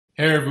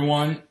Hey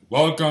everyone,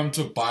 welcome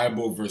to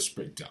Bible Verse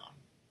Breakdown.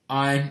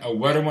 I'm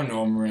Awedawan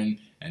Omarin,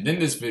 and in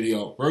this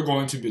video, we're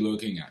going to be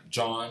looking at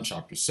John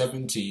chapter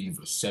 17,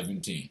 verse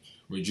 17,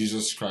 where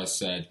Jesus Christ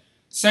said,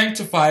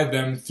 "Sanctify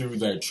them through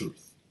thy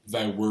truth.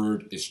 Thy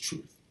word is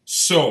truth."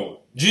 So,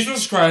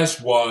 Jesus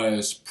Christ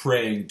was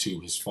praying to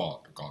his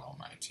Father, God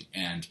Almighty,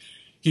 and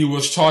he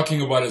was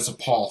talking about his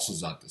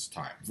apostles at this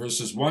time.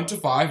 Verses 1 to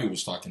 5, he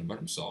was talking about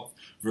himself.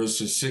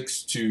 Verses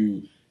 6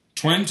 to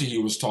 20, he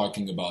was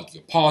talking about the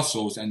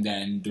apostles, and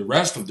then the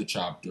rest of the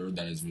chapter,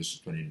 that is verses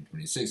 20 to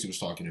 26, he was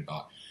talking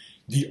about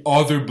the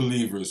other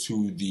believers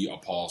who the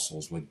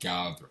apostles would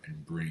gather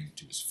and bring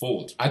to his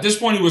fold. At this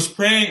point, he was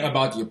praying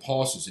about the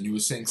apostles, and he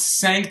was saying,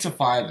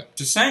 sanctify them.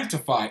 To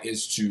sanctify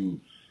is to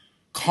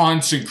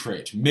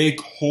consecrate, make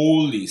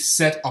holy,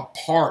 set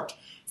apart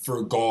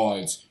for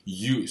God's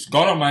use.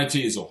 God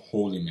Almighty is a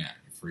holy man.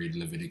 If you read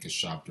Leviticus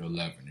chapter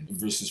 11,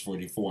 verses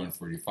 44 and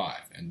 45.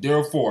 And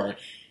therefore,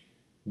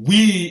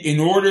 we, in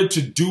order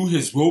to do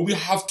his will, we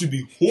have to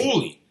be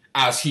holy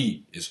as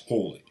he is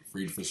holy. If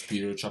you read 1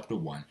 Peter chapter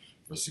 1,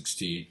 verse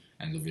 16,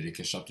 and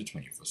Leviticus chapter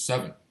 20, verse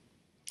 7.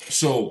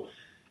 So,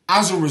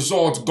 as a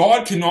result,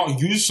 God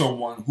cannot use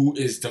someone who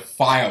is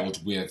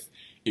defiled with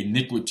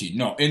iniquity.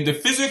 No, in the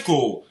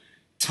physical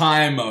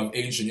time of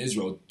ancient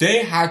Israel,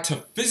 they had to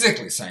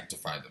physically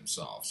sanctify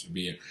themselves,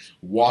 be it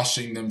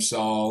washing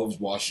themselves,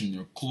 washing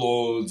their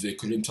clothes. They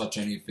couldn't touch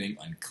anything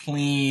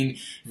unclean.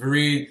 If you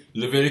read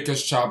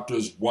Leviticus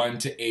chapters 1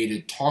 to 8,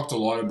 it talked a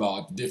lot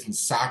about the different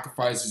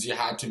sacrifices you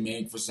had to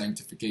make for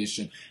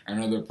sanctification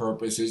and other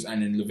purposes.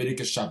 And in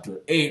Leviticus chapter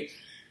 8,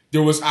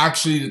 there was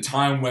actually the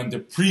time when the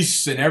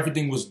priests and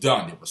everything was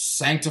done. They were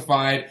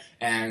sanctified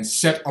and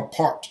set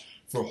apart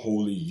for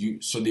holy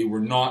use. So they were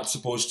not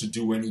supposed to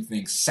do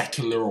anything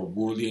secular or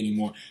worldly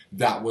anymore.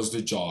 That was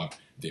the job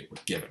they were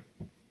given.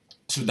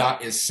 So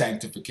that is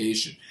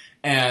sanctification.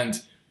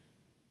 And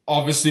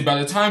obviously by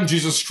the time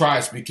Jesus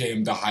Christ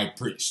became the high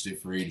priest,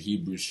 if you read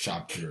Hebrews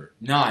chapter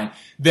 9,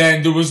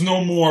 then there was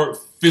no more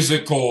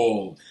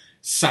physical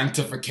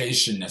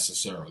sanctification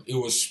necessarily. It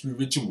was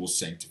spiritual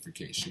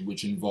sanctification,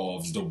 which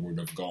involves the Word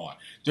of God.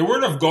 The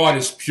Word of God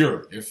is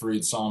pure, if you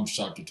read Psalms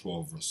chapter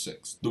 12, verse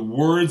 6. The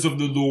words of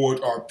the Lord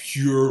are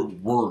pure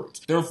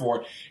words.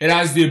 Therefore, it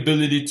has the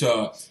ability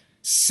to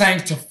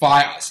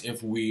sanctify us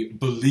if we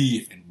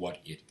believe in what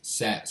it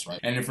says, right?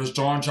 And in 1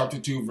 John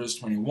chapter 2, verse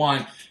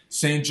 21,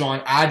 St.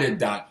 John added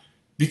that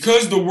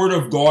because the word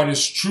of God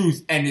is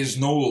truth and is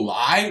no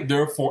lie,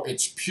 therefore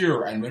it's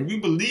pure. And when we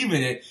believe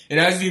in it, it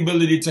has the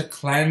ability to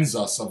cleanse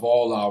us of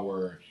all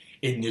our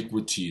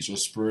iniquities or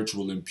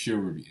spiritual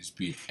impurities,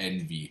 be it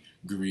envy,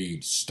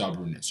 greed,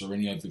 stubbornness, or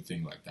any other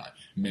thing like that,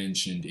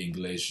 mentioned in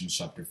Galatians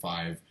chapter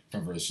 5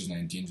 from verses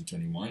 19 to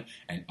 21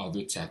 and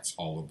other texts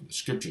all over the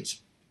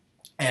scriptures.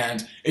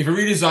 And if you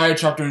read Isaiah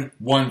chapter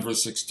 1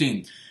 verse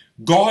 16,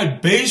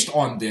 God, based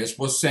on this,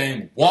 was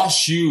saying,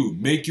 wash you,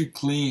 make you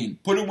clean,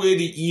 put away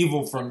the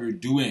evil from your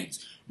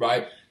doings,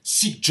 right?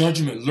 Seek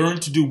judgment, learn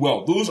to do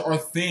well. Those are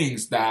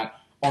things that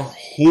are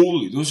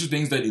holy. Those are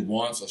things that he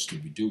wants us to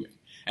be doing.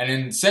 And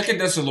in 2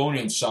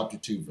 Thessalonians chapter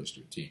 2, verse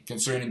 13,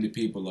 concerning the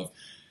people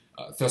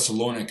of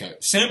Thessalonica,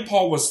 St.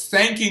 Paul was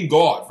thanking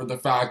God for the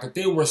fact that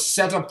they were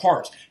set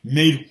apart,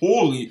 made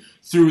holy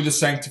through the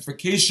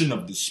sanctification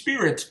of the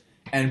Spirit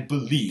and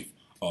belief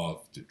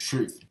of the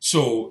truth.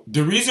 So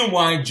the reason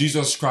why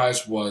Jesus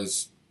Christ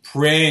was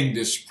praying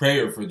this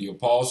prayer for the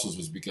apostles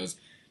was because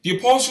the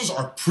apostles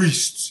are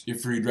priests,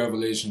 if you read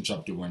Revelation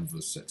chapter 1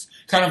 verse 6.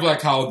 Kind of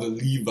like how the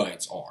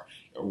Levites are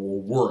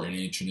or were in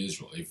ancient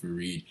Israel, if you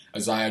read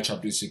Isaiah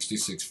chapter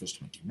 66 verse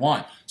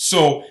 21.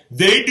 So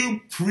they do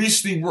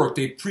priestly work.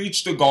 They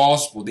preach the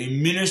gospel. They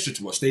minister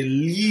to us. They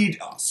lead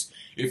us.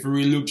 If you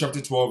read Luke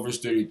chapter 12 verse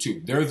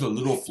 32, they're the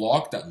little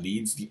flock that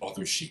leads the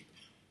other sheep,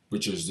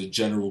 which is the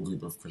general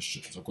group of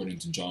Christians, according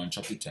to John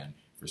chapter 10,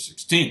 verse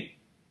 16.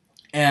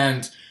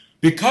 And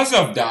because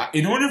of that,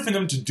 in order for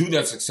them to do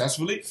that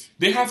successfully,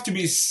 they have to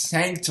be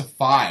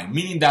sanctified,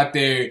 meaning that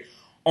they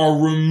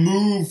are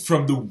removed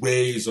from the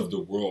ways of the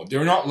world.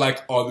 They're not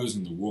like others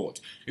in the world.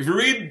 If you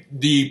read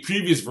the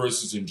previous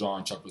verses in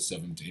John chapter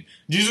 17,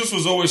 Jesus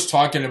was always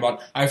talking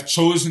about, I've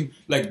chosen,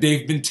 like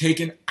they've been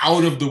taken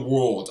out of the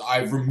world.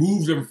 I've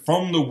removed them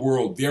from the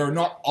world. They are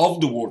not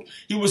of the world.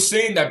 He was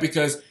saying that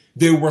because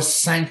they were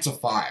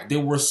sanctified. They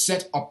were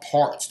set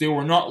apart. They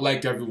were not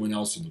like everyone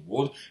else in the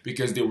world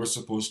because they were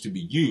supposed to be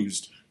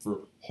used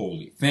for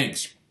holy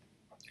things.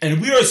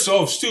 And we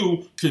ourselves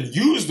too can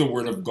use the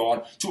word of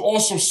God to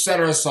also set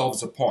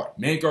ourselves apart,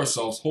 make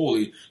ourselves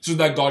holy so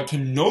that God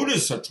can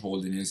notice such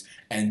holiness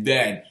and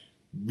then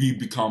we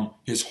become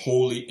his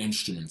holy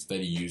instruments that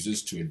he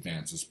uses to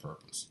advance his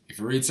purpose. If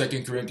you read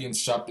 2 Corinthians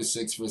chapter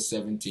 6 verse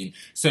 17,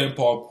 St.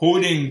 Paul,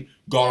 quoting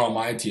God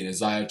Almighty in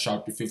Isaiah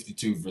chapter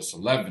 52 verse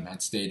 11,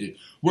 had stated,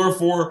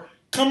 "Wherefore,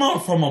 come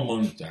out from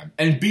among them,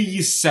 and be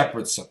ye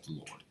separate, saith the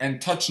Lord,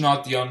 and touch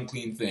not the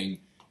unclean thing,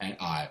 and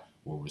I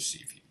will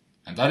receive you."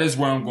 And that is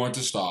where I'm going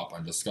to stop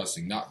on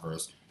discussing that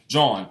verse,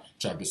 John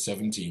chapter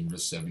 17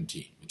 verse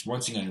 17, which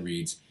once again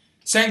reads,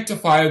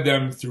 "Sanctify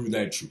them through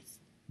thy truth.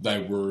 Thy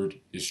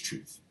word is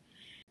truth.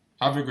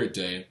 Have a great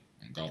day,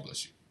 and God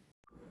bless you.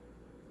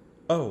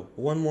 Oh,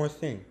 one more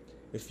thing.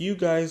 If you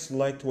guys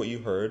liked what you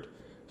heard,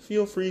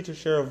 feel free to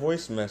share a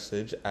voice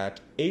message at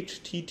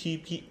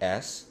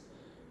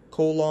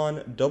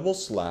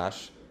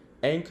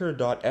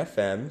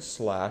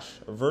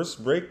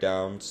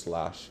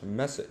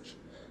https://anchor.fm/versebreakdown/message.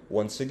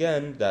 Once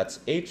again, that's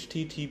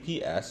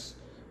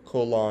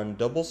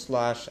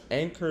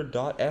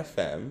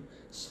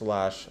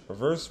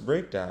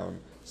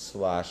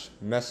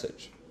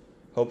https://anchor.fm/versebreakdown/message.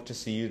 Hope to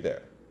see you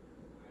there.